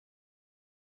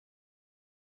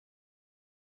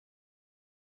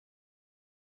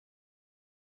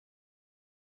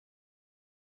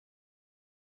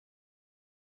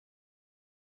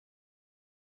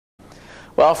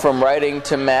Well, from writing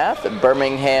to math,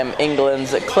 Birmingham,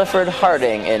 England's Clifford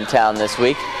Harding in town this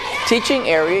week, teaching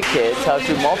area kids how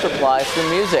to multiply through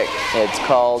music. It's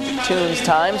called Tunes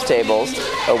Times Tables,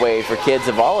 a way for kids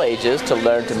of all ages to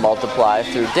learn to multiply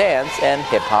through dance and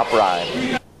hip-hop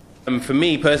rhyme. For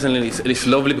me personally, it's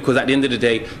lovely because at the end of the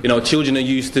day, you know, children are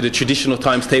used to the traditional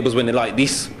times tables when they're like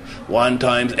this. 1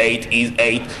 times 8 is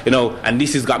 8, you know, and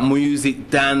this has got music,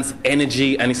 dance,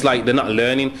 energy, and it's like they're not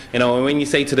learning, you know. And when you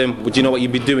say to them, "Would you know what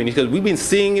you've been doing?" Because we've been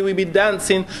singing, we've been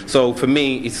dancing. So for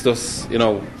me, it's just, you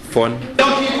know, fun.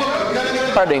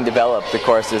 Harding developed the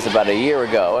courses about a year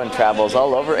ago and travels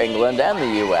all over England and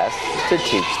the U.S. to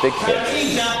teach the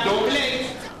kids.